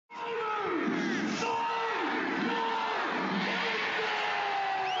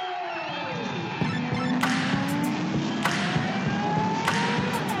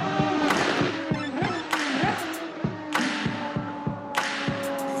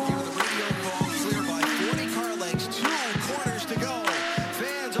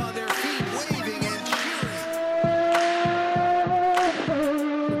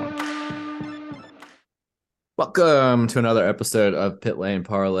Welcome to another episode of Pit Lane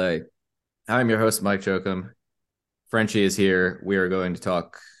Parlay. I'm your host, Mike Jokum. Frenchie is here. We are going to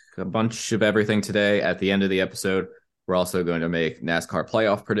talk a bunch of everything today. At the end of the episode, we're also going to make NASCAR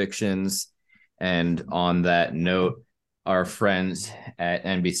playoff predictions. And on that note, our friends at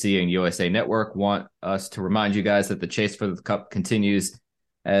NBC and USA Network want us to remind you guys that the chase for the Cup continues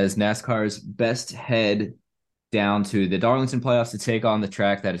as NASCAR's best head down to the Darlington playoffs to take on the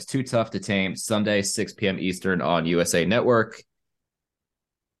track that is too tough to tame. Sunday, 6 p.m. Eastern on USA Network.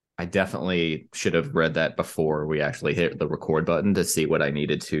 I definitely should have read that before we actually hit the record button to see what I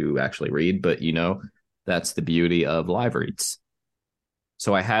needed to actually read. But, that's the beauty of live reads.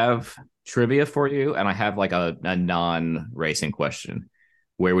 So I have trivia for you, and I have like a non-racing question.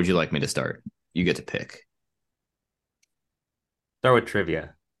 Where would you like me to start? You get to pick. Start with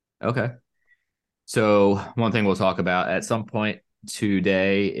trivia. Okay. So one thing we'll talk about at some point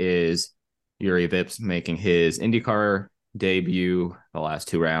today is Yuri Vips making his IndyCar debut the last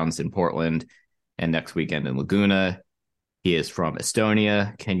two rounds in Portland and next weekend in Laguna. He is from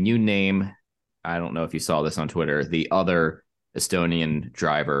Estonia. Can you name, I don't know if you saw this on Twitter, the other Estonian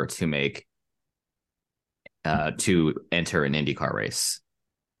driver to enter an IndyCar race?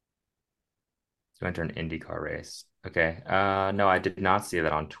 To enter an IndyCar race. Okay. No, I did not see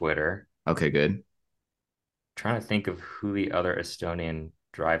that on Twitter. Okay, good. Trying to think of who the other Estonian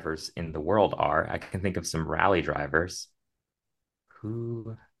drivers in the world are. I can think of some rally drivers.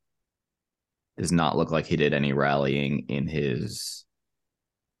 Who? Does not look like he did any rallying in his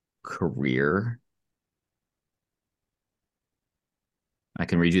career. I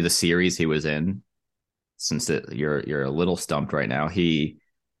can read you the series he was in since you're a little stumped right now. He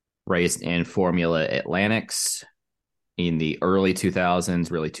raced in Formula Atlantics in the early 2000s,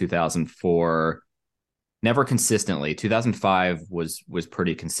 really 2004. Never consistently. 2005 was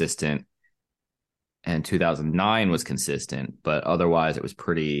pretty consistent, and 2009 was consistent, but otherwise it was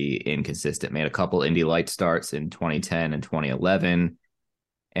pretty inconsistent. Made a couple Indy Light starts in 2010 and 2011,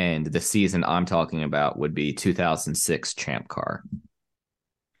 and the season I'm talking about would be 2006 Champ Car.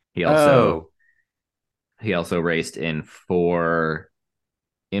 He also Oh, he also raced in four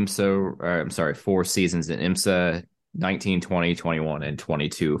seasons in IMSA, 19, 20, 21, and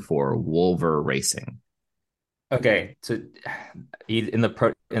 22 for Wolver Racing. okay. So he in the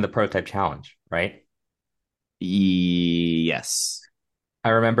prototype challenge, right? Yes. I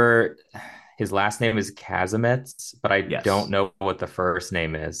remember his last name is Kazimets, but I don't Yes. know what the first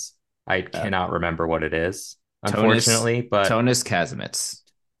name is. I Uh, cannot remember what it is, Tonis unfortunately, but Tonis Kazimets.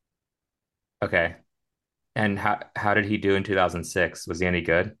 okay. And how did he do in 2006? Was he any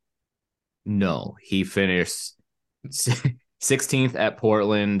good? No, he finished 16th at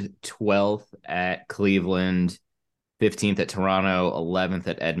Portland, 12th at Cleveland, 15th at Toronto, 11th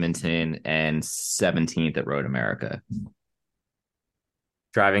at Edmonton, and 17th at Road America.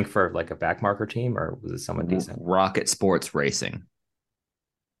 Driving for like a backmarker team, or was it someone decent? Rocket Sports Racing.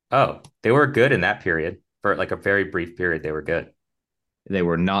 Oh, they were good in that period. For like a very brief period, they were good. They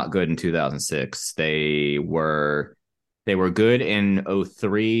were not good in 2006. They were good in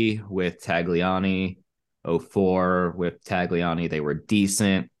 03 with Tagliani, 04 with Tagliani. They were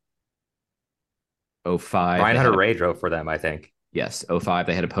decent. 05 Brian they had Hunter a Ray drove for them, I think. yes, 05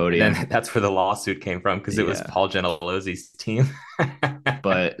 they had a And then podium. that's where the lawsuit came from because it was Yeah. Paul Gentilosi's team.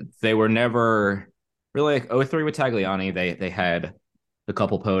 But they were never really like 03 with Tagliani. They had a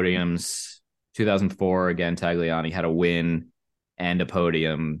couple podiums. 2004 again, Tagliani had a win and a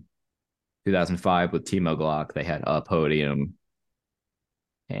podium. 2005 with Timo Glock, they had a podium,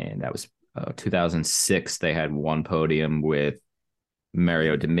 and that was 2006. They had one podium with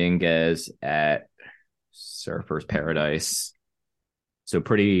Mario Dominguez at Surfers Paradise. So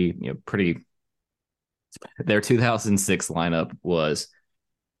pretty. Their 2006 lineup was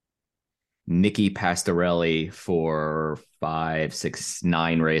Nicky Pastorelli for 5, 6,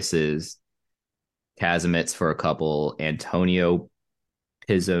 9 races, Kazimets for a couple, Antonio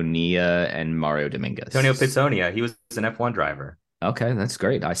Pizzonia, and Mario Antonio Dominguez. Pizzonia, he was an F1 driver. Okay, that's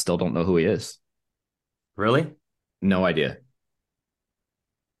great. I still don't know who he is. Really? No idea.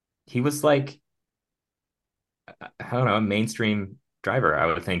 He was like, I don't know, a mainstream driver, I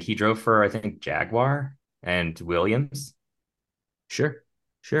would think. He drove for, I think, Jaguar and Williams. Sure.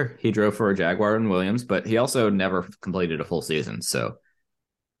 Sure. He drove for a Jaguar and Williams, but he also never completed a full season. So,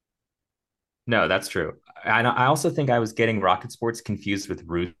 No, that's true. I also think I was getting Rocket Sports confused with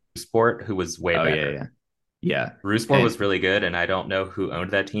Rue Sport, who was way oh, yeah, better. yeah. Yeah. Rue Sport And was really good, and I don't know who owned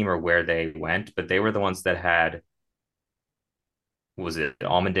that team or where they went, but they were the ones that had, was it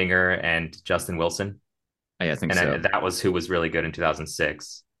Allmendinger and Justin Wilson? I think And so. that was who was really good in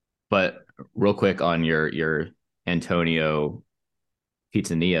 2006. But real quick on your Antonio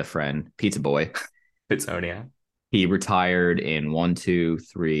Pizzania friend, Pizza Boy. Pitsonia. He retired in one, two,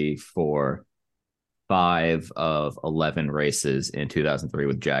 three, four, five of 11 races in 2003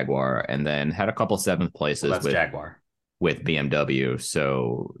 with Jaguar, and then had a couple seventh Well, places that's Jaguar. with BMW.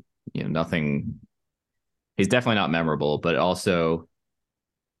 So, nothing. He's definitely not memorable, but also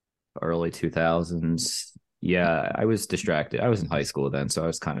early 2000s. Yeah, I was distracted. I was in high school then, so I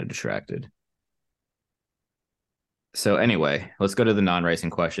was kind of distracted. So anyway, let's go to the non-racing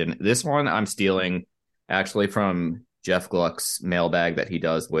question. This one I'm stealing actually from Jeff Gluck's mailbag that he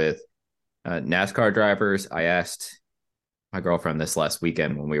does with NASCAR drivers. I asked my girlfriend this last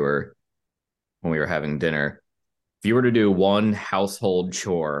weekend when we were having dinner. If you were to do one household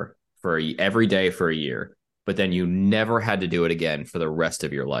chore for every day for a year, but then you never had to do it again for the rest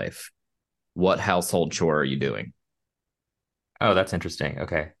of your life, what household chore are you doing? Oh, that's interesting.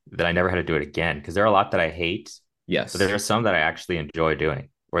 Okay. That I never had to do it again because there are a lot that I hate, but there Yes. are some that I actually enjoy doing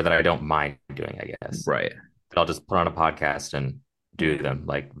or that I don't mind doing, I guess. Right. That I'll just put on a podcast and do them.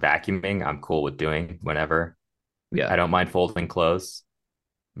 Like vacuuming, I'm cool with doing whenever. I Yeah. don't mind folding clothes.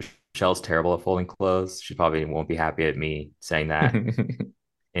 Michelle's terrible at folding clothes. She probably won't be happy at me saying that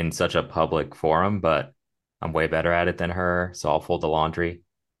in such a public forum, but I'm way better at it than her. So I'll fold the laundry.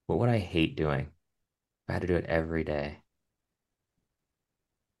 What would I hate doing? If I had to do it every day.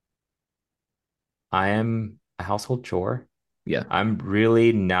 I am a household chore. Yeah. I'm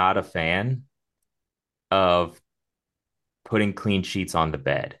really not a fan of putting clean sheets on the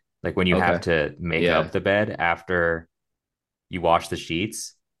bed. Like when you have Okay. to make up Yeah. the bed after you wash the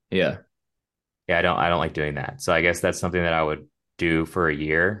sheets. Yeah. Yeah, I don't like doing that. So I guess that's something that I would do for a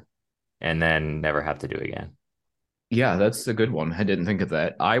year and then never have to do again. Yeah, that's a good one. I didn't think of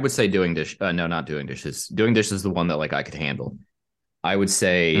that. I would say doing dish. No, not doing dishes. Doing dishes is the one that like I could handle. I would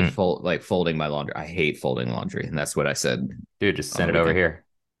say Mm. folding my laundry. I hate folding laundry, and that's what I said Dude, just on send the it over weekend. here.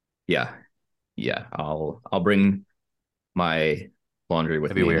 Yeah, yeah. I'll bring my laundry with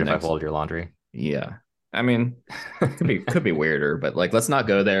That'd be me the weird if I next. folded your laundry. Yeah, I mean, could be weirder, but like let's not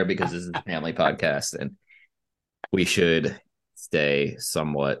go there because this is a family podcast, and we should stay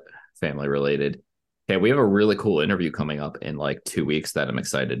somewhat family related. Okay, we have a really cool interview coming up in like 2 weeks that I'm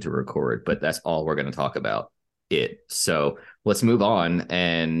excited to record, but that's all we're going to talk about it. So let's move on.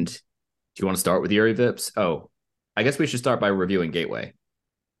 And do you want to start with Yuri Vips? Oh, I guess we should start by reviewing Gateway,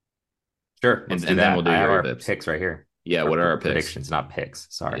 Sure, let's and do and then we'll that. do I have Yuri our Vips. picks right here. Yeah, Our what are our picks? predictions, not picks.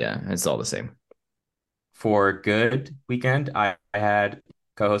 Sorry. Yeah, it's all the same. For good weekend, I had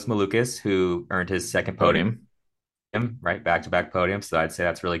co-host Malukas, who earned his second podium, Podium. right? Back-to-back podium. So I'd say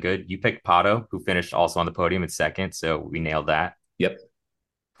that's really good. You picked Pato, who finished also on the podium in second. So we nailed that. Yep.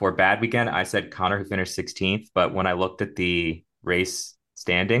 For bad weekend, I said Connor, who finished 16th. But when I looked at the race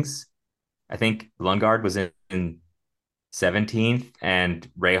standings, I think Lundgaard was in 17th and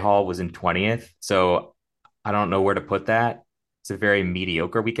Ray Hall was in 20th. So I don't know where to put that. It's a very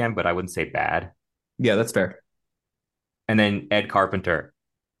mediocre weekend, but I wouldn't say bad. Yeah, that's fair. And then Ed Carpenter,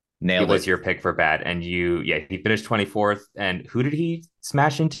 it Nailed was it. your pick for bad. And yeah, he finished 24th. And who did he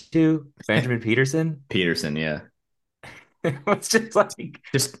smash into? Benjamin Peterson? Peterson, yeah. It was just like,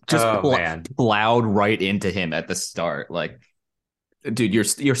 Just oh man. plowed right into him at the start. Like, dude,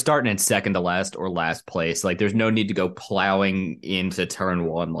 you're starting in second to last or last place. Like, there's no need to go plowing into turn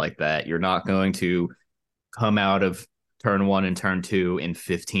one like that. You're not going to come out of turn one and turn two in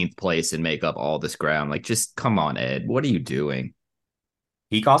 15th place and make up all this ground. Like, just come on, Ed. What are you doing?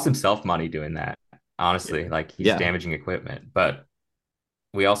 He cost himself money doing that. Honestly, like he's Yeah. damaging equipment. But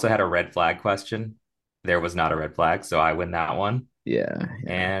we also had a red flag question. There was not a red flag, so I win that one. Yeah.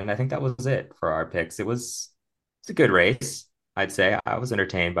 Yeah. And I think that was it for our picks. It's a good race. I'd say I was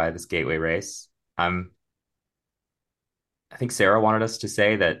entertained by this gateway race. I think Sarah wanted us to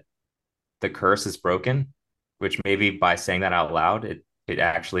say that the curse is broken, which maybe by saying that out loud, it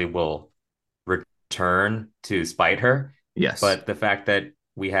actually will return to spite her. Yes. But the fact that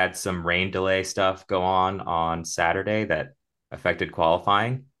we had some rain delay stuff go on Saturday that affected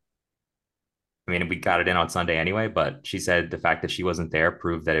qualifying. I mean, we got it in on Sunday anyway, but she said the fact that she wasn't there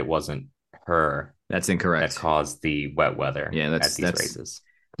proved that it wasn't her That's that incorrect. caused the wet weather Yeah, at these that's races.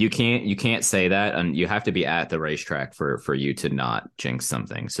 you can't say that, and you have to be at the racetrack for you to not jinx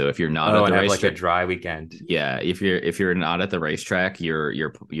something. So if you're not Oh, at and the have like a racetrack, dry weekend. yeah, if you're not at the racetrack,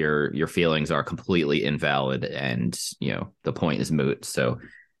 your feelings are completely invalid, and the point is moot. So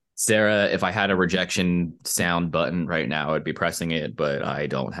Sarah, if I had a rejection sound button right now, I'd be pressing it, but I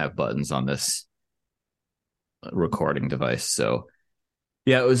don't have buttons on this recording device. So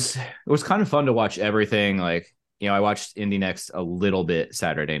yeah, it was kind of fun to watch everything. Like, I watched Indy Next a little bit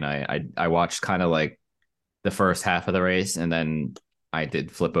Saturday night. I watched kind of like the first half of the race, and then I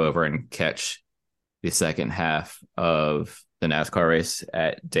did flip over and catch the second half of the NASCAR race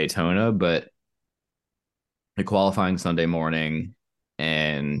at Daytona. But the qualifying Sunday morning,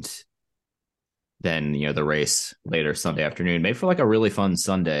 and then the race later Sunday afternoon made for like a really fun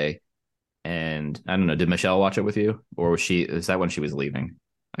Sunday. And I don't know, did Michelle watch it with you, or was she? Is that when she was leaving?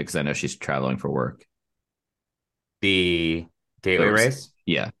 Because I know she's traveling for work. The But Gateway it was, race?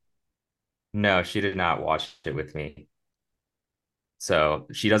 yeah. No, she did not watch it with me. So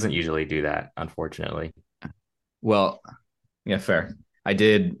she doesn't usually do that, unfortunately. Well, yeah, fair. I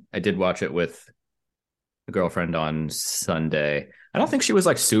did watch it with a girlfriend on Sunday. I don't think she was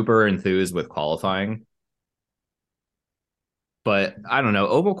like super enthused with qualifying, but I don't know.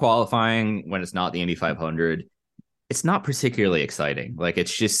 Oval qualifying when it's not the Indy 500, it's not particularly exciting. Like it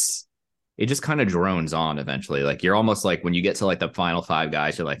just kind of drones on eventually. Like you're almost like when you get to like the final five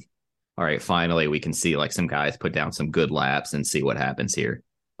guys, you're like, all right, finally we can see like some guys put down some good laps and see what happens here.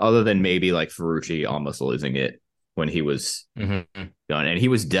 Other than maybe like Ferrucci almost losing it when he was Mm-hmm. done. And he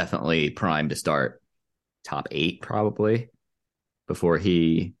was definitely primed to start top eight probably before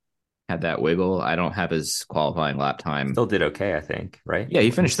he had that wiggle. I don't have his qualifying lap time. Still did okay, I think, right? Yeah, he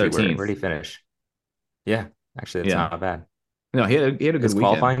Let me finished see, where 13th. did he finish? Yeah, actually, it's Yeah. not bad. No, he had a good His weekend.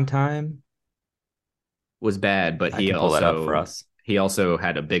 qualifying time, Was bad, but I he can pull that up for also us. he also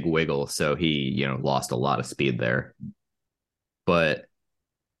had a big wiggle, so he, lost a lot of speed there. But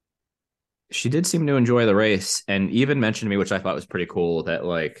she did seem to enjoy the race and even mentioned to me, which I thought was pretty cool, that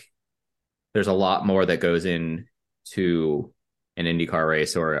like there's a lot more that goes into an IndyCar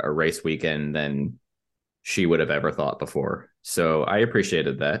race or a race weekend than she would have ever thought before. So I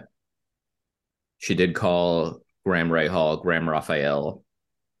appreciated that. She did call Graham Rahal Graham Raphael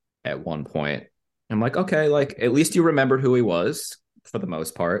at one point. I'm like, okay, like at least you remembered who he was for the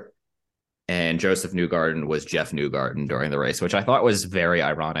most part. And Joseph Newgarden was Jeff Newgarden during the race, which I thought was very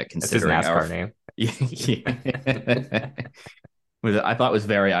ironic That's his considering our. NASCAR name. I thought was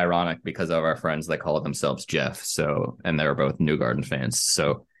very ironic because of our friends they call themselves Jeff. So, and they're both Newgarden fans.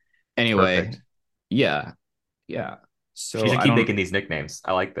 So, anyway, Perfect. yeah, yeah. She So should I keep don't. making these nicknames.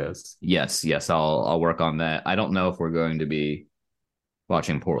 I like those. Yes, I'll work on that. I don't know if we're going to be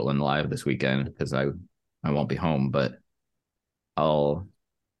watching Portland live this weekend because I won't be home, but I'll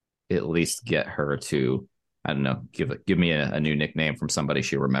at least get her to, I don't know, give me a new nickname from somebody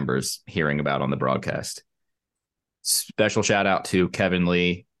she remembers hearing about on the broadcast. Special shout out to Kevin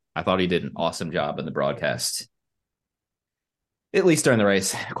Lee. I thought he did an awesome job in the broadcast. At least during the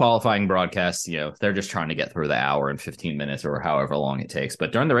race, qualifying broadcast, they're just trying to get through the hour and 15 minutes or however long it takes.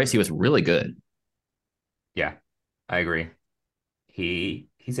 But during the race, he was really good. Yeah, I agree.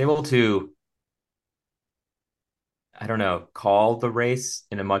 He's able to, I don't know, call the race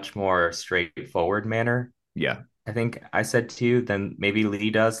in a much more straightforward manner. Yeah. I think I said to you than maybe Lee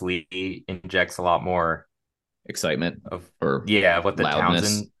does. Lee injects a lot more Excitement of, or yeah, what the loudness.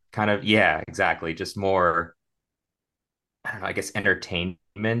 Townsend kind of, yeah, exactly. Just more, I don't know, I guess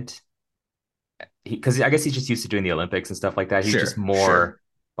entertainment. Because I guess he's just used to doing the Olympics and stuff like that. He's just Sure. more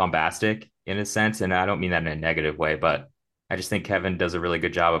bombastic in a sense. And I don't mean that in a negative way, but I just think Kevin does a really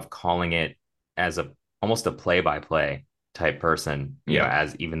good job of calling it as a almost a play by play type person, Yeah.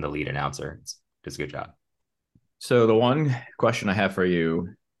 as even the lead announcer. It's does a good job. So the one question I have for you,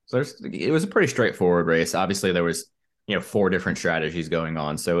 so it was a pretty straightforward race. Obviously, there was four different strategies going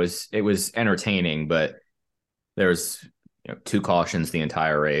on, so it was entertaining, but there was two cautions the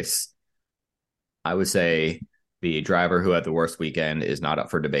entire race. I would say the driver who had the worst weekend is not up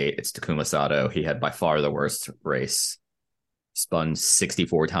for debate. It's Takuma Sato. He had by far the worst race. Spun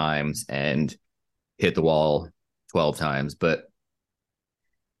 64 times and hit the wall 12 times, but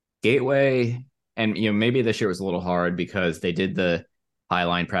Gateway, and maybe this year was a little hard because they did the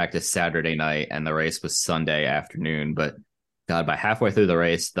highline practice Saturday night and the race was Sunday afternoon. But God, by halfway through the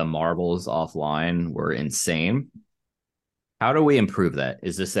race, the marbles offline were insane. How do we improve that?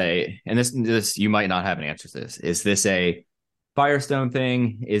 Is this and this you might not have an answer to this. Is this a Firestone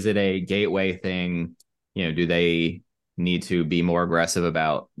thing? Is it a Gateway thing? Do they need to be more aggressive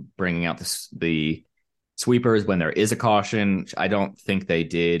about bringing out the sweepers when there is a caution? I don't think they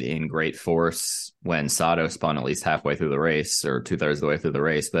did in great force when Sato spun at least halfway through the race or 2/3 of the way through the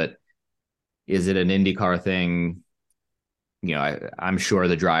race. But is it an IndyCar thing? I'm sure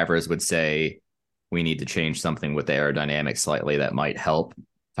the drivers would say we need to change something with the aerodynamics slightly that might help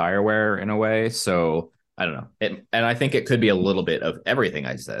tire wear in a way. So I don't know. And I think it could be a little bit of everything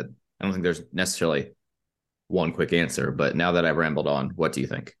I said. I don't think there's necessarily one quick answer, but now that I've rambled on, what do you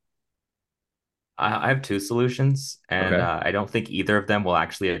think? I have two solutions, and Okay. I don't think either of them will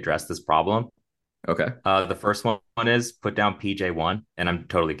actually address this problem. Okay. The first one is put down PJ1, and I'm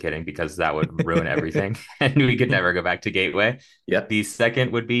totally kidding because that would ruin everything, and we could never go back to Gateway. Yep. The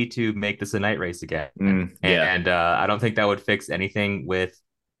second would be to make this a night race again, Yeah. and I don't think that would fix anything with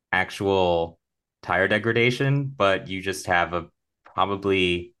actual tire degradation, but you just have a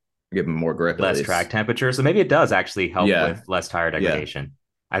probably Give them more grip at less track least. temperature, so maybe it does actually help Yeah. with less tire Yeah. degradation.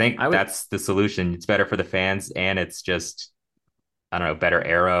 I think I would. that's the solution. It's better for the fans, and it's just I don't know, better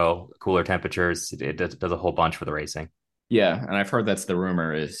aero, cooler temperatures. It does a whole bunch for the racing. Yeah. And I've heard that's the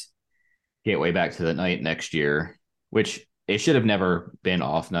rumor is Gateway back to the night next year, which it should have never been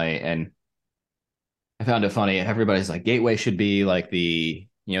off night. And I found it funny. Everybody's like, Gateway should be like the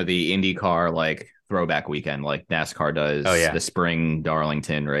IndyCar like throwback weekend, like NASCAR Oh does the yeah, spring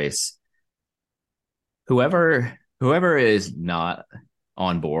Darlington race. Whoever is not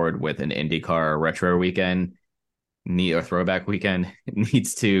on board with an IndyCar retro weekend need or throwback weekend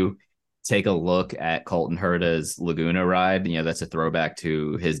needs to take a look at Colton Herta's Laguna ride. That's a throwback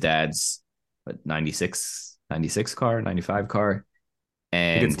to his dad's 96 car, 95 car, I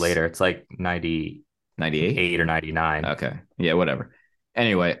think it's and later. It's like 98. 98 or 99. Okay. Yeah, whatever.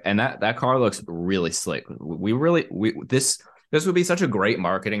 Anyway, and that car looks really slick. This would be such a great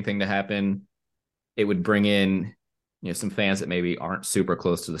marketing thing to happen. It would bring in some fans that maybe aren't super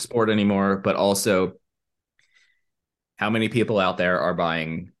close to the sport anymore, but also how many people out there are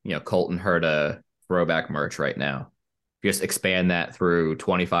buying Colton Herta throwback merch right now? Just expand that through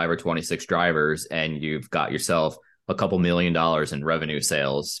 25 or 26 drivers, and you've got yourself a couple $1 million in revenue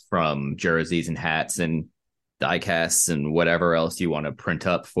sales from jerseys and hats and diecasts and whatever else you want to print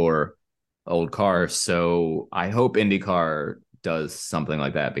up for old cars. So I hope IndyCar does something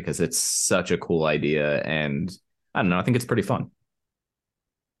like that because it's such a cool idea. And I don't know, I think it's pretty fun.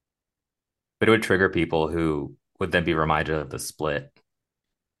 But it would trigger people who would then be reminded of the split.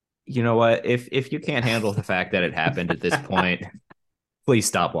 You know what? If you can't handle the fact that it happened at this point, please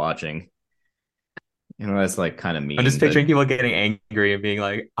stop watching. That's like kind of I'm mean, just but picturing people getting angry and being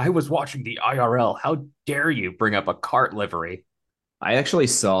like, I was watching the IRL. How dare you bring up a cart livery? I actually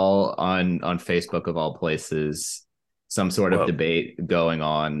saw on Facebook of all places some sort of Whoa. debate going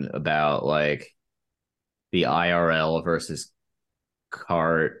on about like the IRL versus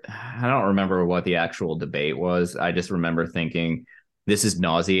cart. I don't remember what the actual debate was. I just remember thinking this is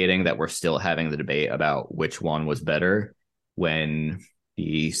nauseating that we're still having the debate about which one was better when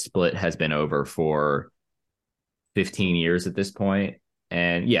the split has been over for 15 years at this point.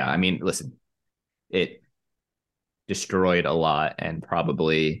 And yeah, I mean, listen, it destroyed a lot and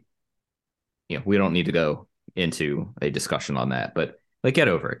probably, we don't need to go into a discussion on that, but like get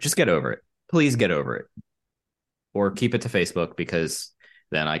over it. Just get over it. Please get over it. Or keep it to Facebook because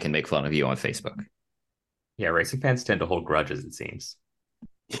then I can make fun of you on Facebook. Yeah, racing fans tend to hold grudges, it seems.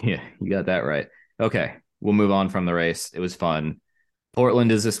 Yeah, you got that right. Okay, we'll move on from the race. It was fun.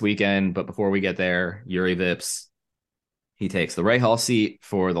 Portland is this weekend, but before we get there, Yuri Vips, he takes the Rahal seat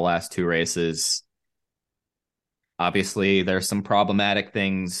for the last two races. Obviously, there's some problematic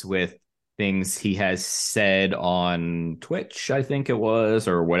things with things he has said on Twitch, I think it was,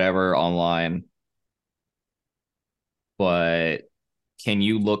 or whatever online. But can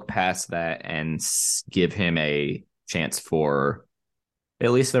you look past that and give him a chance for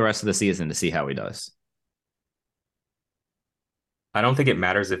at least the rest of the season to see how he does? I don't think it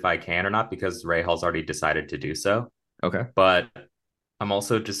matters if I can or not because Ray Hall's already decided to do so. Okay. But I'm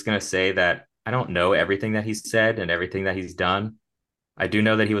also just going to say that I don't know everything that he's said and everything that he's done. I do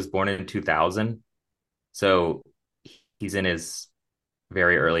know that he was born in 2000. So he's in his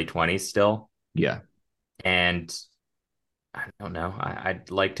very early 20s still. Yeah. And I don't know.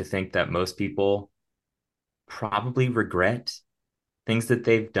 I'd like to think that most people probably regret things that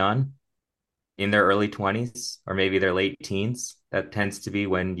they've done in their early 20s or maybe their late teens. That tends to be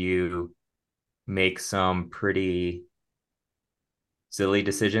when you make some pretty silly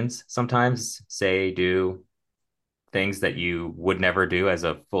decisions sometimes, say, do things that you would never do as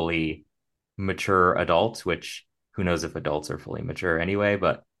a fully mature adult, which who knows if adults are fully mature anyway,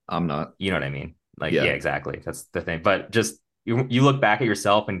 but I'm not. you know what I mean? Like, yeah, Yeah. exactly. That's the thing. But just you look back at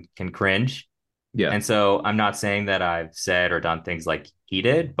yourself and can cringe. Yeah. And so I'm not saying that I've said or done things like he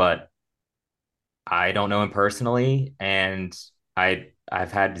did, but I don't know him personally, and I've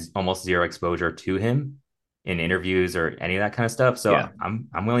had almost zero exposure to him in interviews or any of that kind of stuff. So Yeah.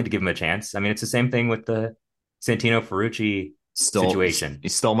 I'm willing to give him a chance. I mean, it's the same thing with the Santino Ferrucci Stole situation. you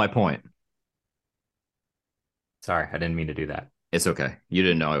stole my point. Sorry, I didn't mean to do that. It's okay. You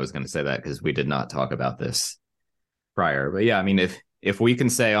didn't know I was going to say that because we did not talk about this prior. But yeah, I mean, if we can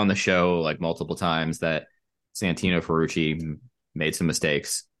say on the show like multiple times that Santino Ferrucci made some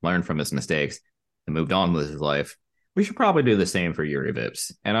mistakes, learned from his mistakes, and moved on with his life. We should probably do the same for Yuri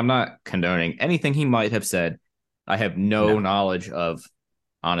Vips. And I'm not condoning anything he might have said. I have no No. knowledge of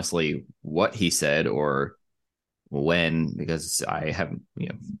honestly what he said or when, because I haven't,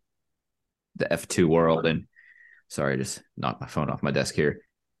 the F2 world, and sorry, I just knocked my phone off my desk here,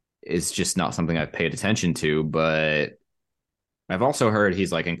 is just not something I've paid attention to. But I've also heard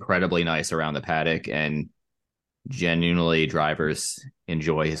he's like incredibly nice around the paddock, and genuinely drivers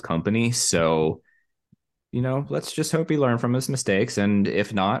enjoy his company. So, let's just hope he learned from his mistakes. And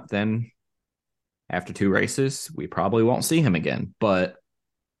if not, then after two races, we probably won't see him again. But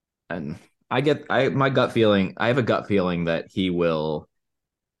and my gut feeling, I have a gut feeling that he will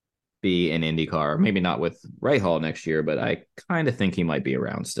be in IndyCar. Maybe not with Ray Hall next year, but I kind of think he might be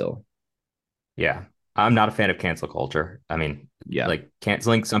around still. Yeah. I'm not a fan of cancel culture. I mean, Yeah. like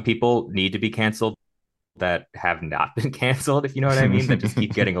canceling some people need to be canceled that have not been canceled, if you know what I mean, that just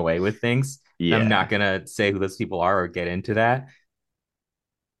keep getting away with things. And I'm Yeah. not gonna say who those people are or get into that,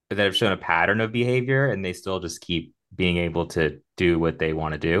 but that have shown a pattern of behavior and they still just keep being able to do what they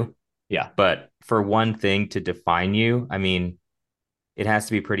want to do. Yeah. But for one thing to define you, I mean, it has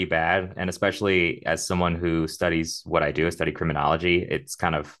to be pretty bad. And especially as someone who studies what I do, I study criminology, it's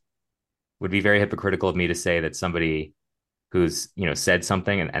kind of would be very hypocritical of me to say that somebody who's said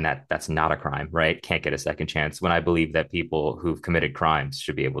something and that's not a crime, right, can't get a second chance, when I believe that people who've committed crimes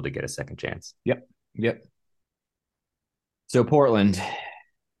should be able to get a second chance. Yep. Yep. So Portland,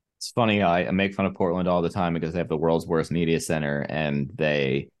 it's funny. I make fun of Portland all the time because they have the world's worst media center, and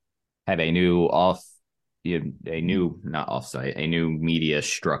they have a new not offsite, a new media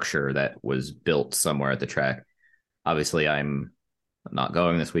structure that was built somewhere at the track. Obviously, I'm not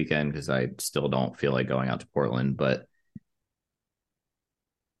going this weekend because I still don't feel like going out to Portland, but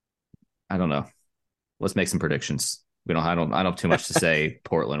I don't know. Let's make some predictions. We don't. I don't have too much to say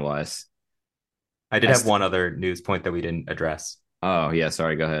Portland wise. I did I have st- one other news point that we didn't address. oh yeah,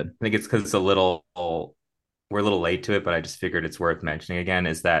 sorry. Go ahead. I think it's because it's a little we're a little late to it, but I just figured it's worth mentioning again,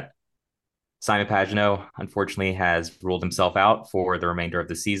 is that Simon Pagenaud unfortunately has ruled himself out for the remainder of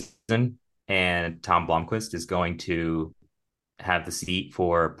the season, and Tom Blomqvist is going to have the seat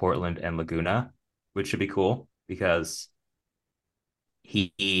for Portland and Laguna, which should be cool because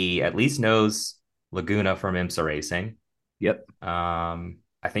he at least knows Laguna from IMSA racing. Yep.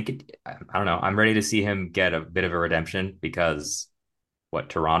 I think I don't know. I'm ready to see him get a bit of a redemption because what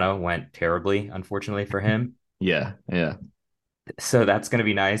Toronto went terribly, unfortunately for him. Yeah. Yeah. So that's going to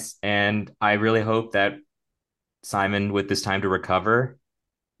be nice. And I really hope that Simon, with this time to recover,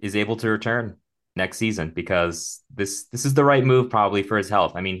 is able to return next season because this is the right move probably for his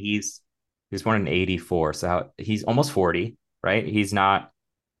health. I mean, he's born in '84, so he's almost 40, right? He's not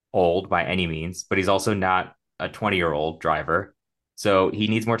old by any means, but he's also not a 20-year-old driver. So he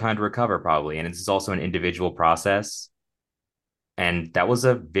needs more time to recover probably. And this is also an individual process. And that was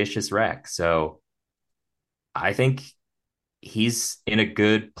a vicious wreck. So I think he's in a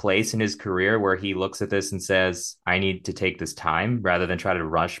good place in his career where he looks at this and says, I need to take this time rather than try to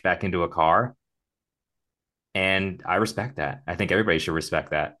rush back into a car. And I respect that. I think everybody should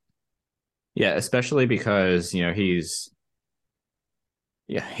respect that. Yeah. Especially because he's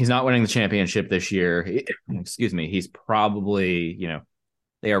not winning the championship this year. Excuse me. He's probably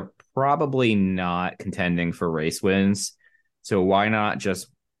they are probably not contending for race wins. So why not just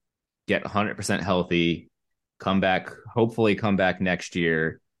get 100% healthy, hopefully come back next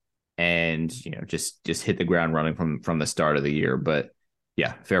year, and just hit the ground running from the start of the year. But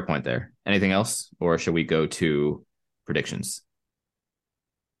yeah, fair point there. Anything else, or should we go to predictions?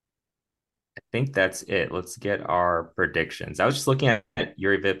 I think that's it. Let's get our predictions. I was just looking at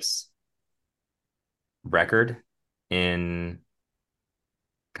Yuri Vip's record in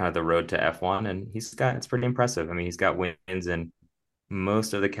kind of the road to F1, and it's pretty impressive. I mean, he's got wins in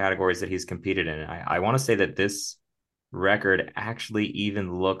most of the categories that he's competed in. I want to say that this record actually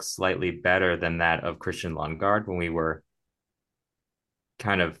even looks slightly better than that of Christian Lundgaard when we were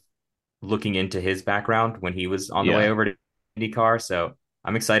kind of looking into his background when he was on the way Yeah, over to IndyCar. So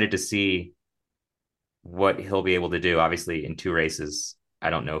I'm excited to see what he'll be able to do. Obviously, in two races, I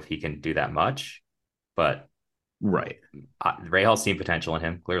don't know if he can do that much, but right. Rahal seen potential in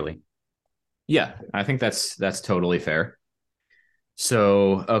him clearly. Yeah, I think that's totally fair.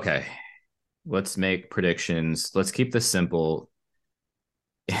 So, okay, let's make predictions. Let's keep this simple.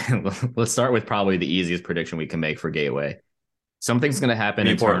 Let's start with probably the easiest prediction we can make for Gateway. Something's going to happen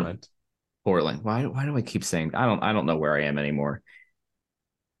Me in in turn Portland. Portland. Why do I keep saying I don't know where I am anymore.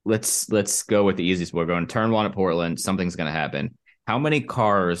 Let's go with the easiest. We're going turn one at Portland. Something's going to happen. How many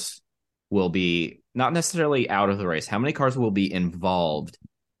cars will be not necessarily out of the race? How many cars will be involved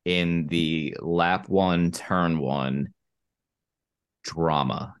in the lap one, turn one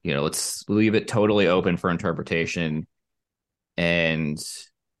drama. Let's leave it totally open for interpretation. And,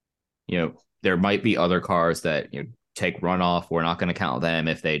 there might be other cars that, take runoff. We're not going to count them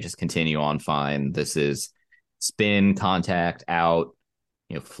if they just continue on fine. This is spin, contact, out,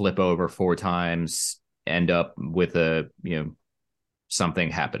 flip over 4 times, end up with something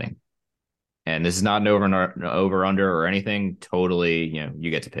happening. And this is not an over under or anything. Totally,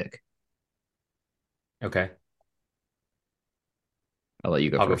 you get to pick. Okay. I'll let you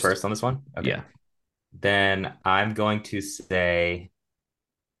go I'll go first. first on this one. Okay. Yeah. Then I'm going to say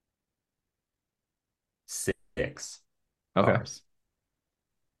 6 Okay. cars.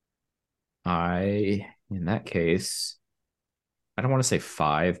 In that case, I don't want to say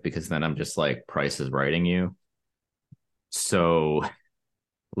 5 because then I'm just like Price is writing you. So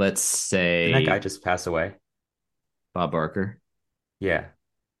let's Didn't that guy say just pass away? Bob Barker. Yeah.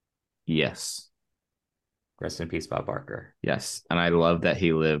 Yes. Rest in peace, Bob Barker. Yes. And I love that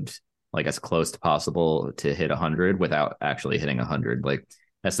he lived like as close to possible to hit 100 without actually hitting 100. Like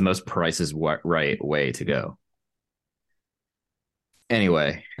that's the most Price is right way to go.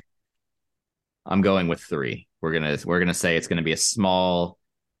 Anyway, I'm going with 3. We're gonna say it's gonna be a small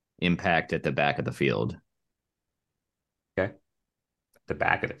impact at the back of the field. Okay. The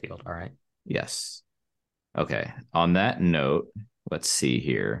back of the field. All right. Yes. Okay. On that note, let's see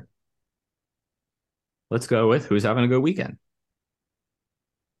here. Let's go with who's having a good weekend.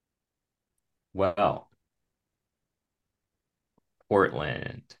 Well,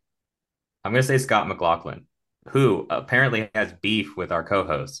 Portland. I'm going to say Scott McLaughlin, who apparently has beef with our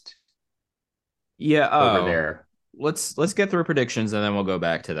co-host Yeah. over Oh, there. let's get through predictions and then we'll go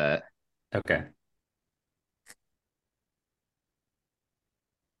back to that. Okay.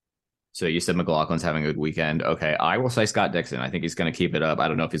 So you said McLaughlin's having a good weekend. Okay, I will say Scott Dixon. I think he's going to keep it up. I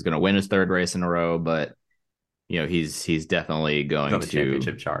don't know if he's going to win his 3rd race in a row, but he's definitely He's going on the to.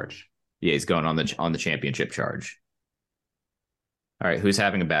 championship charge. Yeah, he's going on the championship charge. All right, who's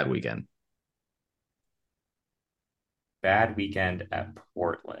having a bad weekend? Bad weekend at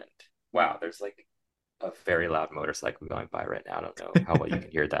Portland. Wow, there's like a very loud motorcycle going by right now. I don't know how well you can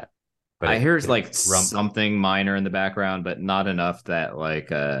hear that. But I hear it's like rump. something minor in the background, but not enough that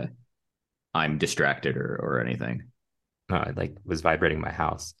like I'm distracted or anything. It like was vibrating my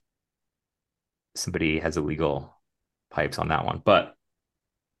house. Somebody has illegal pipes on that one. But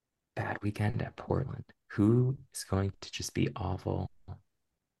bad weekend at Portland. Who is going to just be awful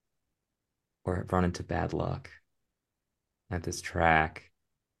or run into bad luck at this track?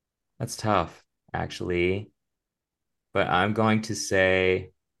 That's tough, actually. But I'm going to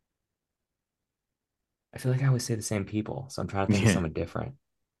say, I feel like I always say the same people, so I'm trying to think of Yeah. someone different.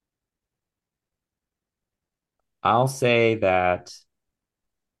 I'll say that.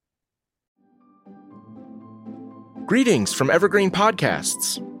 Greetings from Evergreen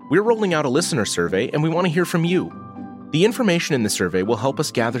Podcasts. We're rolling out a listener survey and we want to hear from you. The information in the survey will help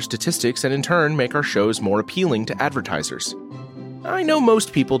us gather statistics and in turn make our shows more appealing to advertisers. I know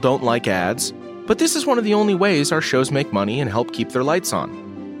most people don't like ads, but this is one of the only ways our shows make money and help keep their lights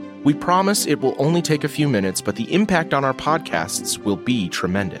on. We promise it will only take a few minutes, but the impact on our podcasts will be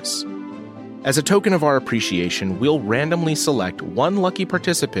tremendous. As a token of our appreciation, we'll randomly select one lucky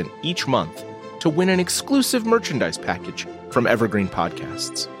participant each month to win an exclusive merchandise package from Evergreen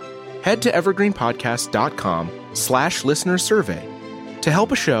Podcasts. Head to evergreenpodcast.com/listenersurvey to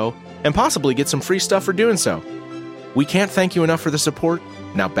help a show and possibly get some free stuff for doing so. We can't thank you enough for the support.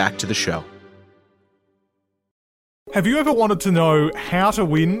 Now back to the show. Have you ever wanted to know how to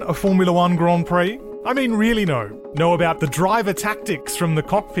win a Formula One Grand Prix? I mean, really know. Know about the driver tactics from the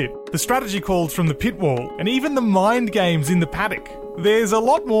cockpit, the strategy calls from the pit wall, and even the mind games in the paddock. There's a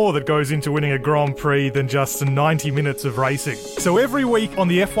lot more that goes into winning a Grand Prix than just 90 minutes of racing. So every week on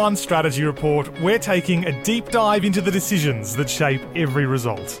the F1 Strategy Report, we're taking a deep dive into the decisions that shape every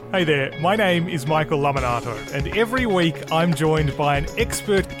result. Hey there, my name is Michael Laminato, and every week I'm joined by an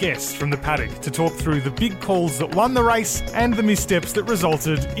expert guest from the paddock to talk through the big calls that won the race and the missteps that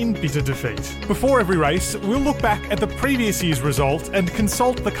resulted in bitter defeat. Before every race, we'll look back at the previous year's result and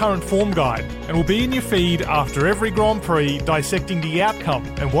consult the current form guide, and we'll be in your feed after every Grand Prix dissecting the outcome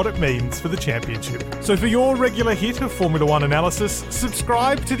and what it means for the championship. So for your regular hit of Formula One analysis,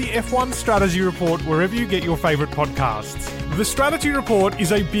 subscribe to the F1 Strategy Report wherever you get your favourite podcasts. The Strategy Report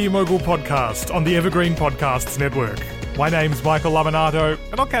is a Beer Mogul podcast on the Evergreen Podcasts Network. My name's Michael Laminato,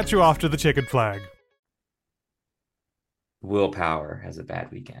 and I'll catch you after the checkered flag. Willpower has a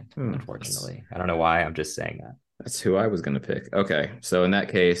bad weekend, unfortunately. I don't know why, I'm just saying that. That's who I was going to pick. Okay, so in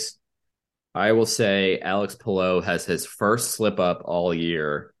that case, I will say Alex Palou has his first slip up all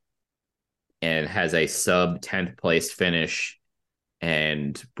year and has a sub 10th place finish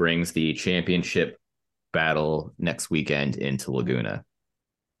and brings the championship battle next weekend into Laguna.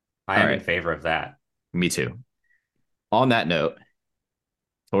 I All am in right, favor of that. me too. On that note,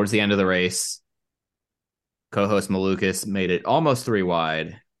 towards the end of the race, co-host Malukas made it almost three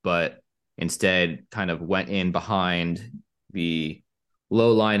wide, but instead kind of went in behind the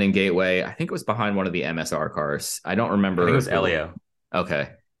low line and gateway. I think it was behind one of the MSR cars. I don't I think it remember was if it was. Elio. Okay.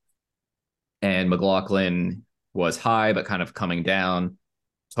 And McLaughlin was high, but kind of coming down.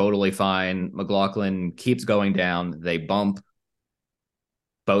 Totally fine. McLaughlin keeps going down. They bump.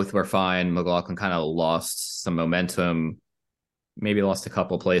 Both were fine. McLaughlin kind of lost some momentum, maybe lost a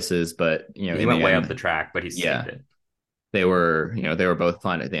couple places, but He in the went way up the end, track, but he saved yeah, it. they were both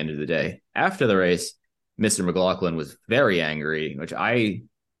fine at the end of the day. After the race, Mr. McLaughlin was very angry, which I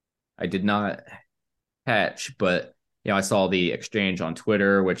did not catch, but I saw the exchange on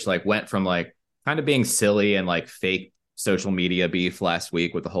Twitter, which like went from like kind of being silly and like fake social media beef last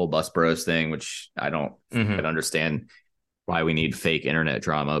week with the whole Bus Bros thing, which I don't quite understand why we need fake internet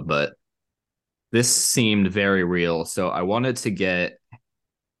drama, but this seemed very real. So I wanted to get,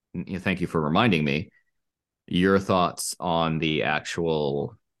 thank you for reminding me, your thoughts on the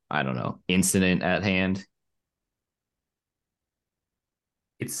actual, I don't know, incident at hand.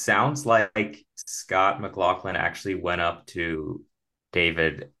 It sounds like Scott McLaughlin actually went up to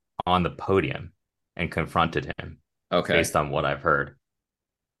David on the podium and confronted him Okay. based on what I've heard.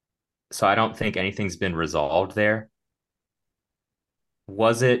 So I don't think anything's been resolved there.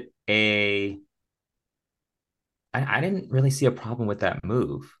 Was it a I didn't really see a problem with that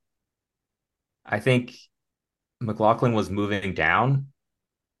move. I think McLaughlin was moving down,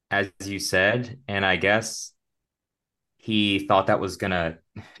 as you said, and I guess he thought that was going to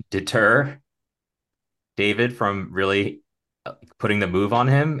deter David from really putting the move on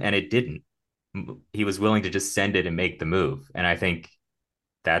him, and it didn't. He was willing to just send it and make the move. And I think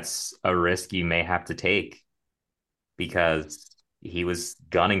that's a risk you may have to take because he was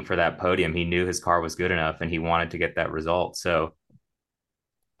gunning for that podium. He knew his car was good enough and he wanted to get that result. So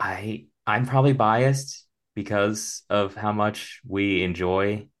I'm probably biased because of how much we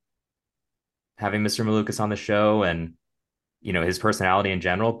enjoy having Mr. Malukas on the show and his personality in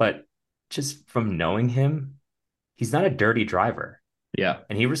general, but just from knowing him, he's not a dirty driver. Yeah.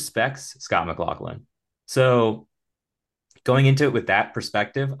 And he respects Scott McLaughlin. So going into it with that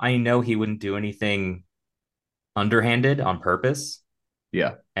perspective, I know he wouldn't do anything underhanded on purpose.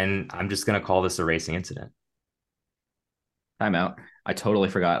 Yeah. And I'm just going to call this a racing incident. I'm out. I totally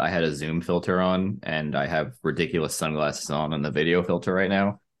forgot I had a zoom filter on and I have ridiculous sunglasses on the video filter right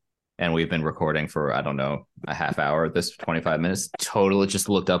now. And we've been recording for, I don't know, a half hour, this 25 minutes. Totally just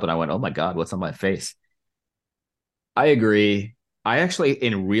looked up and I went, oh my God, what's on my face? I agree. I actually,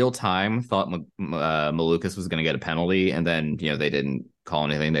 in real time, thought Malukas was going to get a penalty, and then they didn't call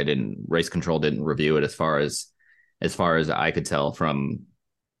anything. They didn't. Race control didn't review it as far as I could tell from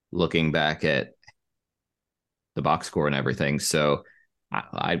looking back at the box score and everything. So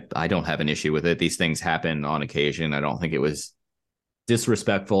I don't have an issue with it. These things happen on occasion. I don't think it was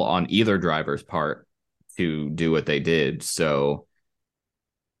disrespectful on either driver's part to do what they did. So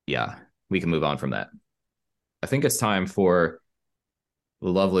yeah, we can move on from that. I think it's time for the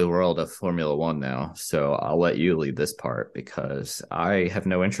lovely world of Formula One now. So I'll let you lead this part because I have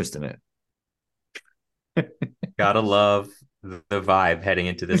no interest in it. Gotta love the vibe heading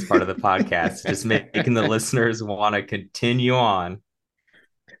into this part of the podcast, just making the listeners want to continue on.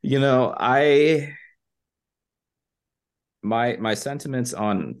 My sentiments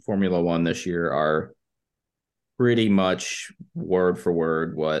on Formula One this year are pretty much word for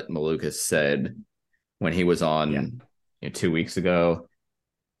word what Malukas said when he was on 2 weeks ago.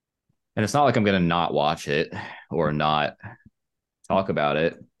 And it's not like I'm going to not watch it or not talk about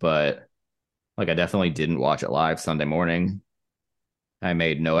it, but like I definitely didn't watch it live Sunday morning. I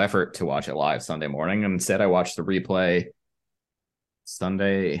made no effort to watch it live Sunday morning. Instead, I watched the replay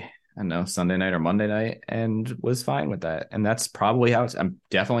Sunday night or Monday night and was fine with that. And that's probably how I'm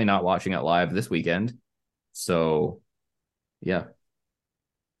definitely not watching it live this weekend. So, yeah.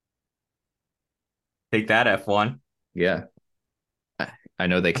 Take that, F1. Yeah. I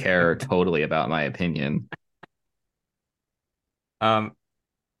know they care totally about my opinion.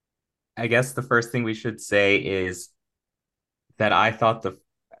 I guess the first thing we should say is that I thought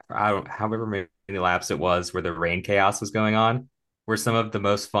however many laps it was where the rain chaos was going on were some of the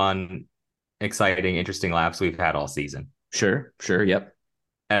most fun, exciting, interesting laps we've had all season. Sure. Yep.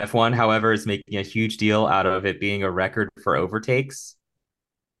 F1, however, is making a huge deal out of it being a record for overtakes,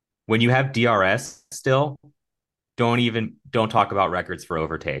 when you have DRS still, don't talk about records for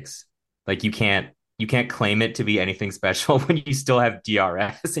overtakes. Like you can't claim it to be anything special when you still have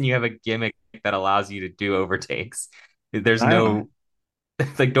DRS and you have a gimmick that allows you to do overtakes. There's I don't no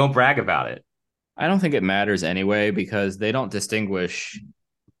like don't brag about it. I don't think it matters anyway because they don't distinguish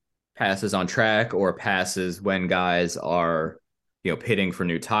passes on track or passes when guys are, pitting for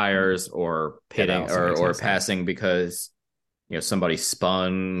new tires or Yeah, that pitting also or makes no or sense. passing because somebody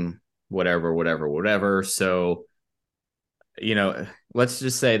spun whatever. So, let's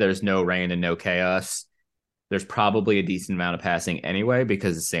just say there's no rain and no chaos. There's probably a decent amount of passing anyway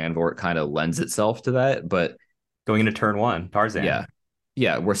because the Sandvort kind of lends itself to that. But Going into turn one, Tarzan. yeah,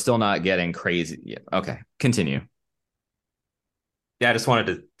 yeah, we're still not getting crazy. Yeah, okay, continue. Yeah, I just wanted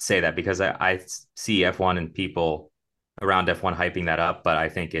to say that because I see F1 and people around F1 hyping that up, but I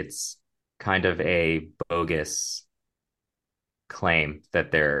think it's kind of a bogus claim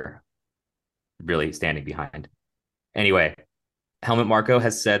that they're really standing behind. Anyway, Helmut Marko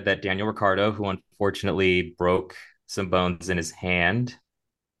has said that Daniel Ricciardo, who unfortunately broke some bones in his hand,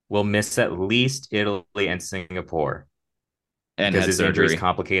 will miss at least Italy and Singapore And because had his injury is surgery.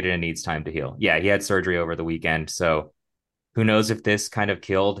 complicated and needs time to heal. Yeah, he had surgery over the weekend. So who knows if this kind of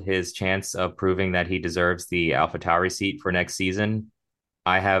killed his chance of proving that he deserves the AlphaTauri seat for next season.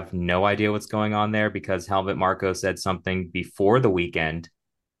 I have no idea what's going on there because Helmut Marko said something before the weekend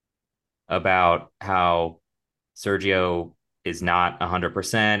about how Sergio is not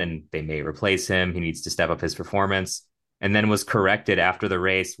 100% and they may replace him. He needs to step up his performance. And then was corrected after the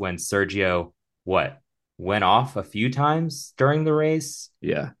race when Sergio, what, went off a few times during the race,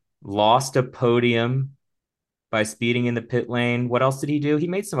 Yeah. lost a podium by speeding in the pit lane. What else did he do? He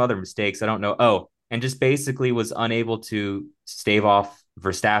made some other mistakes. I don't know. Oh, and just basically was unable to stave off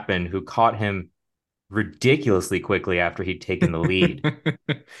Verstappen, who caught him ridiculously quickly after he'd taken the lead.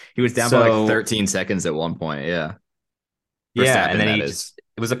 He was down by like So 13 seconds at one point. Yeah. yeah, and Verstappen, then that he is. just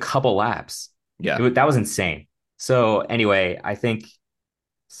it was a couple laps. Yeah. That was insane. So anyway, I think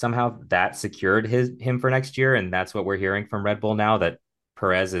somehow that secured him for next year, and that's what we're hearing from Red Bull now that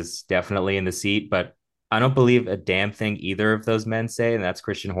Perez is definitely in the seat. But I don't believe a damn thing either of those men say, and that's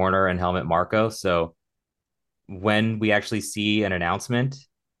Christian Horner and Helmut Marko. So when we actually see an announcement,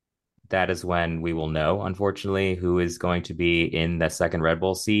 that is when we will know, unfortunately, who is going to be in the second Red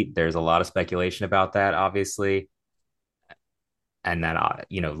Bull seat. There's a lot of speculation about that, obviously, and that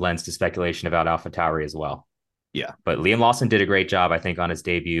lends to speculation about AlphaTauri as well. Yeah. But Liam Lawson did a great job, I think, on his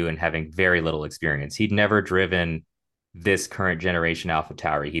debut and having very little experience. He'd never driven this current generation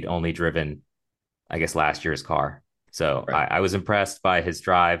AlphaTauri. He'd only driven, I guess, last year's car. So Right. I was impressed by his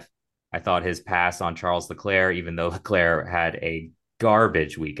drive. I thought his pass on Charles Leclerc, even though Leclerc had a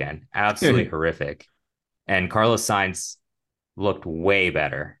garbage weekend, absolutely horrific. And Carlos Sainz looked way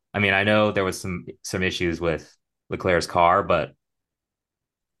better. I mean, I know there was some issues with Leclerc's car, but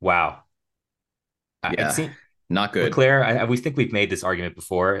wow, it Yeah. seemed Not good. Leclerc. We think we've made this argument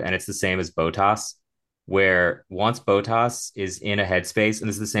before, and it's the same as Bottas, where once Bottas is in a headspace, and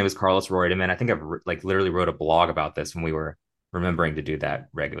this is the same as Carlos Reutemann. I think I've like literally wrote a blog about this when we were remembering to do that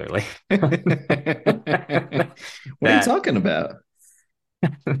regularly. What are you that talking about?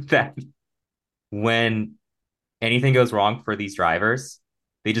 that when anything goes wrong for these drivers,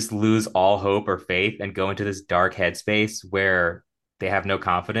 they just lose all hope or faith and go into this dark headspace where they have no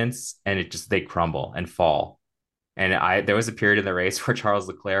confidence and they crumble and fall. And there was a period in the race where Charles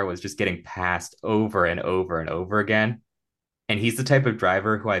Leclerc was just getting passed over and over and over again. And he's the type of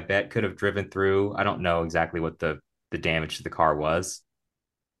driver who I bet could have driven through. I don't know exactly what the damage to the car was,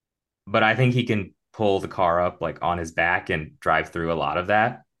 but I think he can pull the car up like on his back and drive through a lot of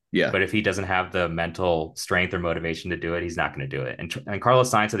that. Yeah. But if he doesn't have the mental strength or motivation to do it, he's not going to do it. And Carlos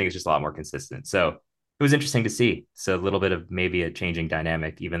Sainz, I think, is just a lot more consistent. So it was interesting to see. So a little bit of maybe a changing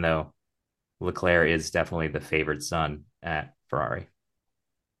dynamic, even though Leclerc is definitely the favored son at Ferrari.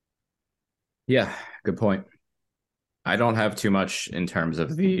 Yeah. Good point. I don't have too much in terms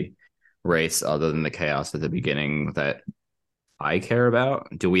of the race other than the chaos at the beginning that I care about.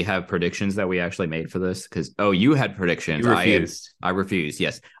 Do we have predictions that we actually made for this? Because you had predictions. You refused. I refused.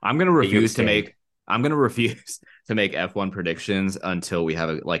 Yes, I'm going to Yeah, you refuse to abstained. make. I'm going to refuse to make F1 predictions until we have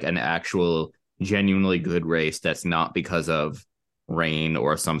an actual genuinely good race that's not because of rain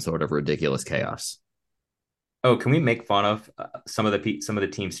or some sort of ridiculous chaos. Oh, can we make fun of some of the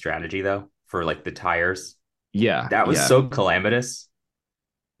team strategy though for like the tires? Yeah, That was yeah. so calamitous.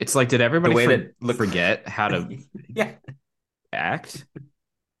 It's like, did The everybody way that forget how to yeah, act?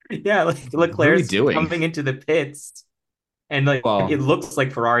 yeah, like What are we Leclerc's doing? coming into the pits and like it Well, looks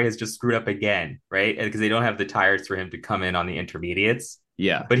like Ferrari has just screwed up again, right? Because they don't have the tires for him to come in on the intermediates.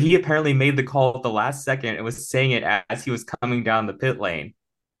 Yeah. But he apparently made the call at the last second and was saying it as he was coming down the pit lane.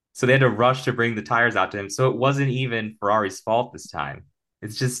 So they had to rush to bring the tires out to him. So it wasn't even Ferrari's fault this time.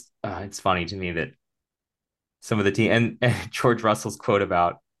 It's just, it's funny to me that some of the team and George Russell's quote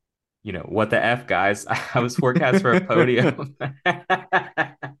about, what the F, guys? I was forecast for a podium.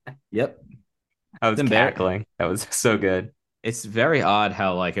 Yep. I was cackling. That was so good. It's very odd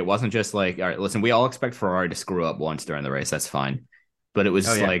how like it wasn't just like, all right, listen, we all expect Ferrari to screw up once during the race. That's fine. But it Oh,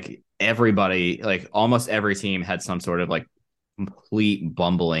 was yeah. like everybody, like almost every team had some sort of like complete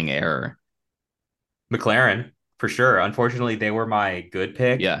bumbling error. McLaren, for sure. Unfortunately, they were my good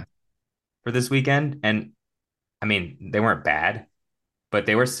pick Yeah. for this weekend. And I mean, they weren't bad, but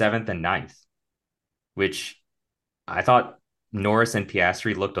they were seventh and ninth, which I thought Norris and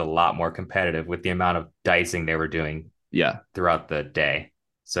Piastri looked a lot more competitive with the amount of dicing they were doing Yeah. throughout the day.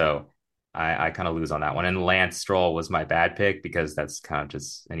 So I kind of lose on that one. And Lance Stroll was my bad pick because that's kind of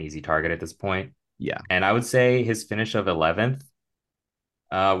just an easy target at this point. Yeah. And I would say his finish of 11th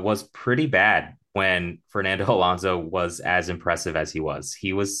was pretty bad when Fernando Alonso was as impressive as he was.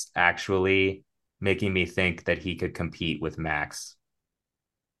 He was actually making me think that he could compete with Max.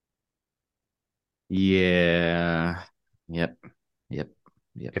 Yeah. Yep. Yep.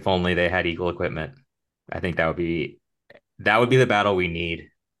 Yep. If only they had equal equipment. I think that would be the battle we need.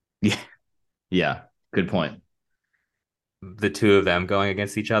 Yeah. Yeah. Good point. The two of them going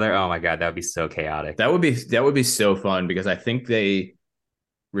against each other. Oh my God, that would be so chaotic. That would be so fun because I think they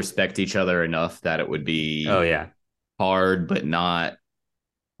respect each other enough that it would Oh be yeah. hard, but not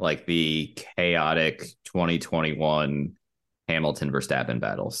like the chaotic 2021 Hamilton Verstappen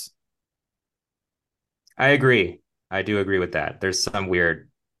battles. I agree. I do agree with that. There's some weird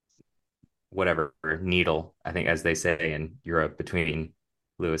whatever needle, I think, as they say in Europe, between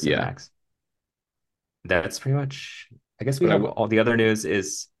Lewis and Yeah. Max. That's pretty much. I guess we But have all the other news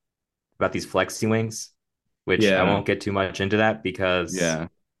is about these flexi wings, which I yeah. won't get too much into that because Yeah.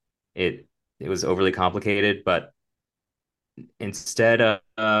 it was overly complicated. But instead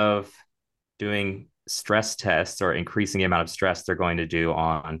of doing stress tests or increasing the amount of stress they're going to do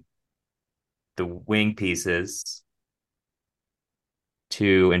on the wing pieces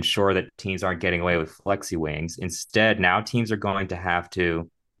to ensure that teams aren't getting away with flexi wings, instead now teams are going to have to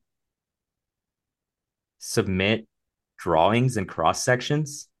submit drawings and cross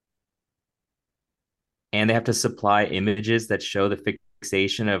sections, and they have to supply images that show the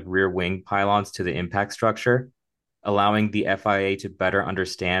fixation of rear wing pylons to the impact structure, allowing the FIA to better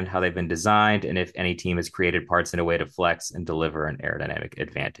understand how they've been designed and if any team has created parts in a way to flex and deliver an aerodynamic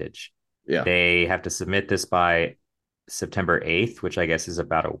advantage. Yeah. They have to submit this by September 8th, which I guess is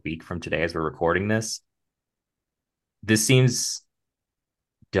about a week from today as we're recording this. This seems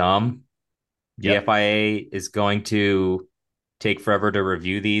dumb. The Yep. FIA is going to take forever to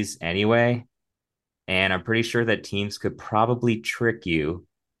review these anyway. And I'm pretty sure that teams could probably trick you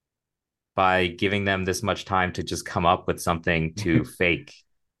by giving them this much time to just come up with something to fake.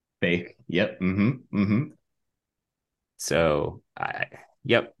 Fake. Yep. Mm-hmm. Mm-hmm. So,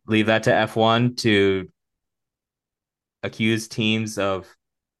 leave that to F1 to accuse teams of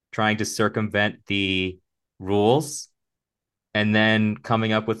trying to circumvent the rules and then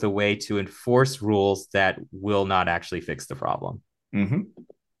coming up with a way to enforce rules that will not actually fix the problem. Mm-hmm.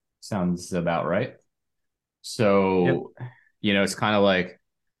 Sounds about right. Yep. So, it's kind of like,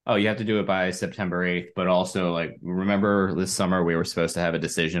 oh, you have to do it by September 8th, but also like, remember this summer we were supposed to have a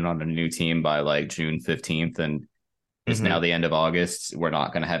decision on a new team by like June 15th, and it's now Mm-hmm. the end of August. We're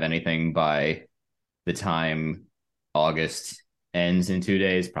not going to have anything by the time August ends in 2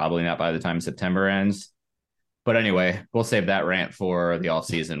 days, probably not by the time September ends. But anyway, we'll save that rant for the off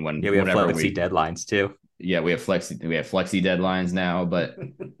season when Yeah, we have whenever flexi deadlines too. yeah, we have flexi deadlines now, but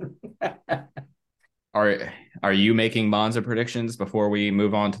are you making Monza predictions before we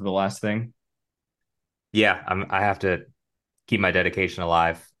move on to the last thing? Yeah, I have to keep my dedication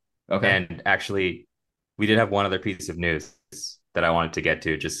alive. Okay. And actually, we did have one other piece of news that I wanted to get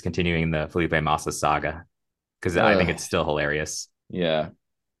to, just continuing the Felipe Massa saga, because I think it's still hilarious. Yeah.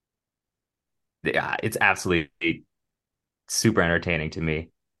 Yeah, it's absolutely super entertaining to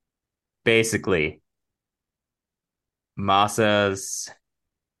me. Basically, Massa's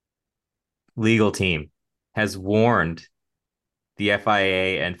legal team has warned the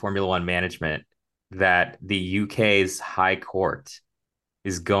FIA and Formula One management that the UK's High Court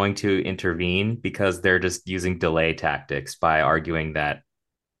is going to intervene because they're just using delay tactics by arguing that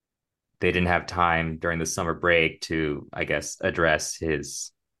they didn't have time during the summer break to, I guess, address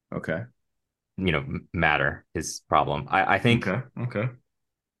his, Okay. matter, his problem. I think, Okay. Okay.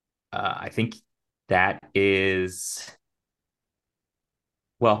 I think that is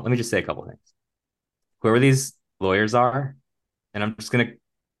well, let me just say a couple of things. Whoever these lawyers are, and I'm just gonna,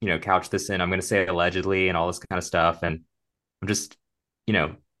 couch this in. I'm gonna say allegedly and all this kind of stuff, and I'm just,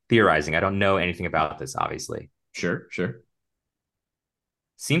 theorizing. I don't know anything about this, obviously. Sure, sure.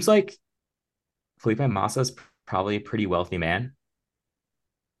 Seems like Felipe Massa's probably a pretty wealthy man,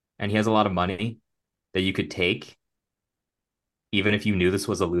 and he has a lot of money that you could take, even if you knew this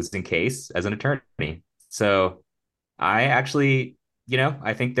was a losing case as an attorney. So I actually,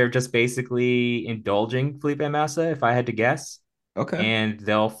 I think they're just basically indulging Felipe Massa, if I had to guess, Okay. and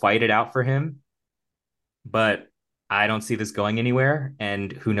they'll fight it out for him. But I don't see this going anywhere. And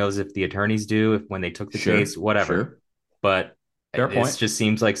who knows if the attorneys do, if when they took the case, Sure, whatever. sure. But Fair this point. just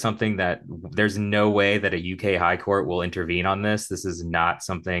seems like something that there's no way that a UK High Court will intervene on this. This is not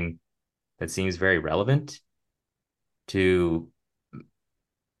something that seems very relevant to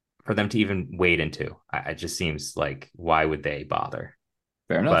for them to even wade into. It just seems like why would they bother?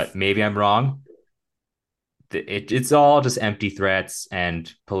 Fair But enough. maybe I'm wrong. It's all just empty threats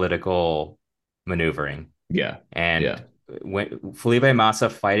and political maneuvering. Yeah. And Yeah. when Felipe Massa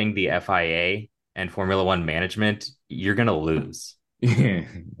fighting the FIA and Formula One management, you're gonna lose.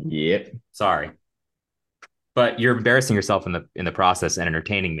 Yep. Sorry, but you're embarrassing yourself in the process and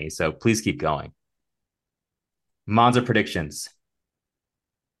entertaining me. So please keep going. Monza predictions.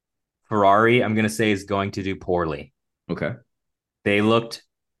 Ferrari, I'm gonna say, is going to do poorly. Okay. They looked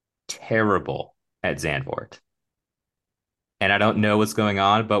terrible at Zandvoort. And I don't know what's going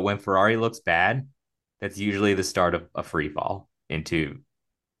on, but when Ferrari looks bad, that's usually the start of a free fall into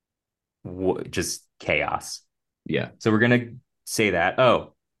just chaos. Yeah. So we're going to say that.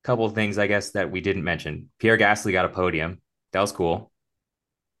 Oh, a couple of things, I guess, that we didn't mention. Pierre Gasly got a podium. That was cool.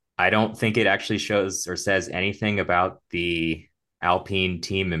 I don't think it actually shows or says anything about the Alpine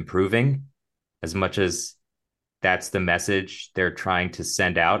team improving as much as that's the message they're trying to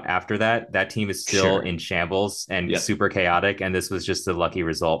send out after that. That team is still Sure. in shambles and Yep. super chaotic. And this was just a lucky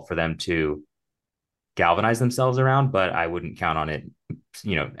result for them to galvanize themselves around, but I wouldn't count on it,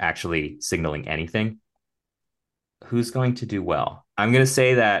 actually signaling anything. Who's going to do well? I'm going to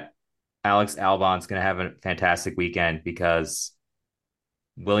say that Alex Albon's going to have a fantastic weekend because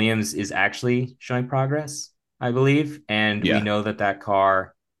Williams is actually showing progress, I believe. And we Yeah. know that that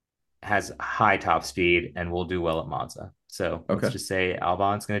car has high top speed and will do well at Monza. So let's Okay. just say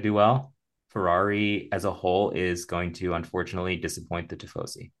Albon's going to do well. Ferrari as a whole is going to unfortunately disappoint the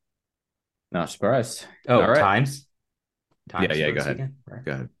Tifosi. Not surprised. Oh, All right. times Yeah. Yeah. for Go this ahead. weekend. Right.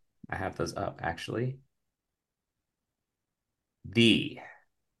 Go ahead. I have those up actually. The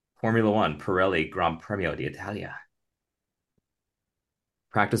Formula One Pirelli Gran Premio d'Italia.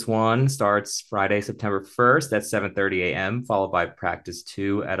 Practice 1 starts Friday, September 1st at 7:30 a.m., followed by practice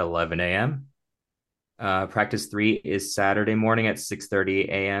 2 at 11 a.m. Practice 3 is Saturday morning at 6:30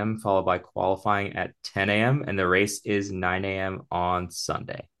 a.m., followed by qualifying at 10 a.m., and the race is 9 a.m. on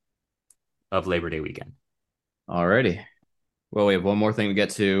Sunday of Labor Day weekend. Alrighty. Well, we have one more thing to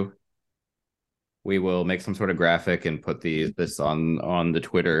get to. We will make some sort of graphic and put this on the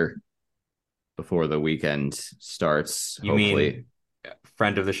Twitter before the weekend starts. You Hopefully, mean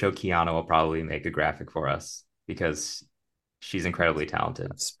friend of the show, Kiana, will probably make a graphic for us because she's incredibly talented.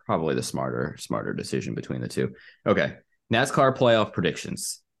 that's probably the smarter decision between the two. Okay, NASCAR playoff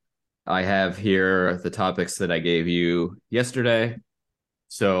predictions. I have here the topics that I gave you yesterday.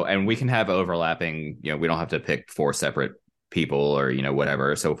 So, and we can have overlapping. We don't have to pick four separate people or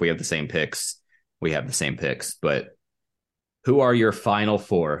whatever. So if we have the same picks, we have the same picks. But who are your final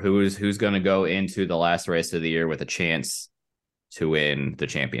four? Who's going to go into the last race of the year with a chance to win the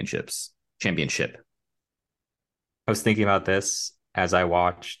championship? I was thinking about this as I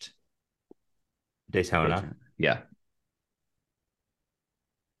watched Daytona. Yeah.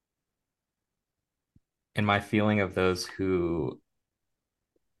 And my feeling of those who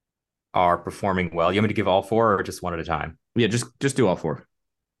are performing well. You want me to give all four or just one at a time? Yeah, just do all four.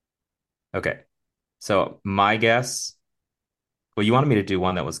 Okay. So my guess, well, you wanted me to do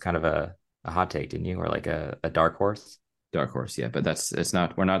one that was kind of a hot take, didn't you? Or like a dark horse? Dark horse, yeah, but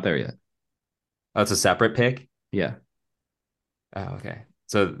we're not there yet. Oh, it's a separate pick? Yeah. Oh, okay.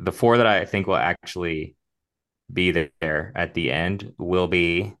 So the four that I think will actually be there at the end will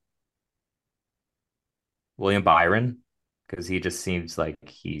be William Byron, because he just seems like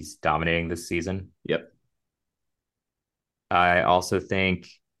he's dominating this season. Yep. I also think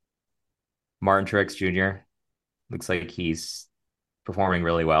Martin Truex Jr. looks like he's performing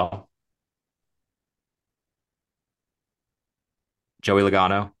really well. Joey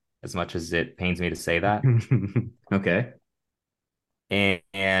Logano, as much as it pains me to say that, Okay.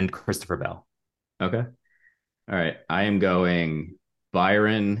 and Christopher Bell. Okay. All right. I am going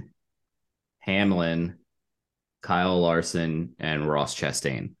Byron, Hamlin, Kyle Larson, and Ross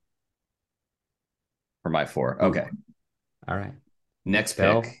Chastain for my 4. Okay. All right. Next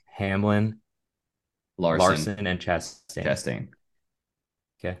Bell, pick. Hamlin, Larson, and Chastain. Chastain.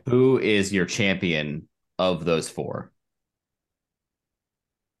 Okay. Who is your champion of those 4?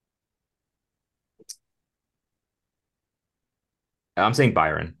 I'm saying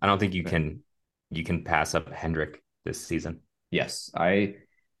Byron. I don't think you can pass up Hendrick this season. Yes, I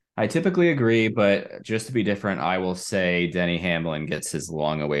typically agree, but just to be different, I will say Denny Hamlin gets his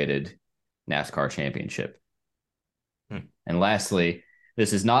long-awaited NASCAR championship. And lastly,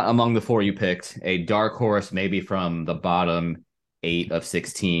 this is not among the 4 you picked, a dark horse maybe from the bottom 8 of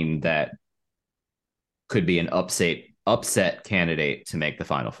 16 that could be an upset candidate to make the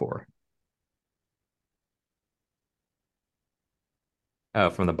final 4. Oh,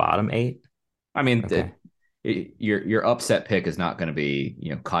 from the bottom 8? I mean, okay. Your upset pick is not going to be,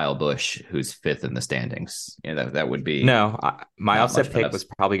 Kyle Busch, who's 5th in the standings. That would be my upset pick was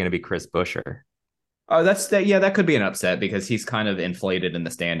probably going to be Chris Buescher. Oh, that could be an upset because he's kind of inflated in the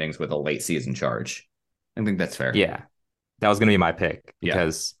standings with a late season charge. I think that's fair. Yeah, that was going to be my pick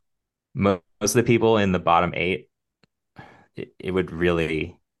because most of the people in the bottom 8, it would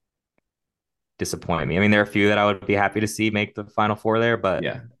really disappoint me. I mean, there are a few that I would be happy to see make the final 4 there, but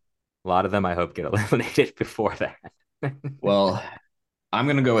a lot of them I hope get eliminated before that. Well, I'm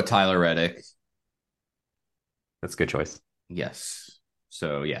going to go with Tyler Reddick. That's a good choice. Yes.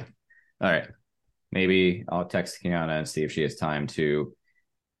 So, yeah. All right. Maybe I'll text Kiana and see if she has time to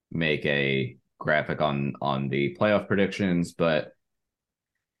make a graphic on the playoff predictions, but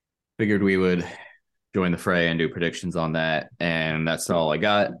figured we would join the fray and do predictions on that. And that's all I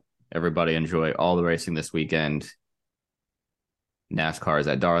got. Everybody enjoy all the racing this weekend. NASCAR is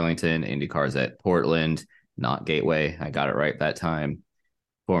at Darlington, Indycar is at Portland, not Gateway. I got it right that time.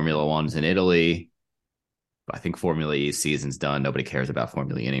 Formula One's in Italy. I think Formula E's season's done. Nobody cares about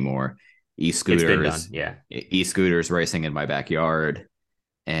Formula E anymore. E-scooters, E-scooters racing in my backyard.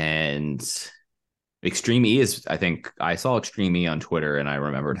 And Extreme E is, I think, I saw Extreme E on Twitter and I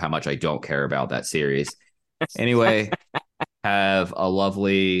remembered how much I don't care about that series. Anyway, have a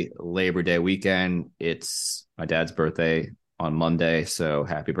lovely Labor Day weekend. It's my dad's birthday on Monday, so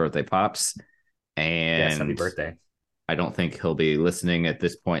happy birthday, Pops. And yes, happy birthday. I don't think he'll be listening at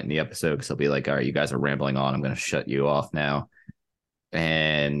this point in the episode because he'll be like, all right, you guys are rambling on. I'm going to shut you off now.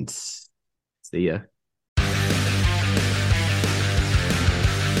 And see ya.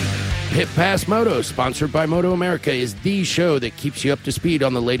 Pit Pass Moto, sponsored by Moto America, is the show that keeps you up to speed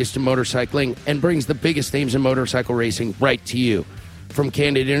on the latest in motorcycling and brings the biggest names in motorcycle racing right to you. From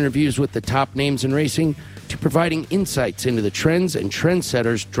candid interviews with the top names in racing to providing insights into the trends and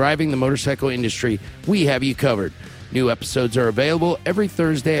trendsetters driving the motorcycle industry, we have you covered. New episodes are available every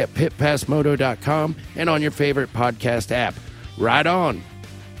Thursday at pitpassmoto.com and on your favorite podcast app. Ride on!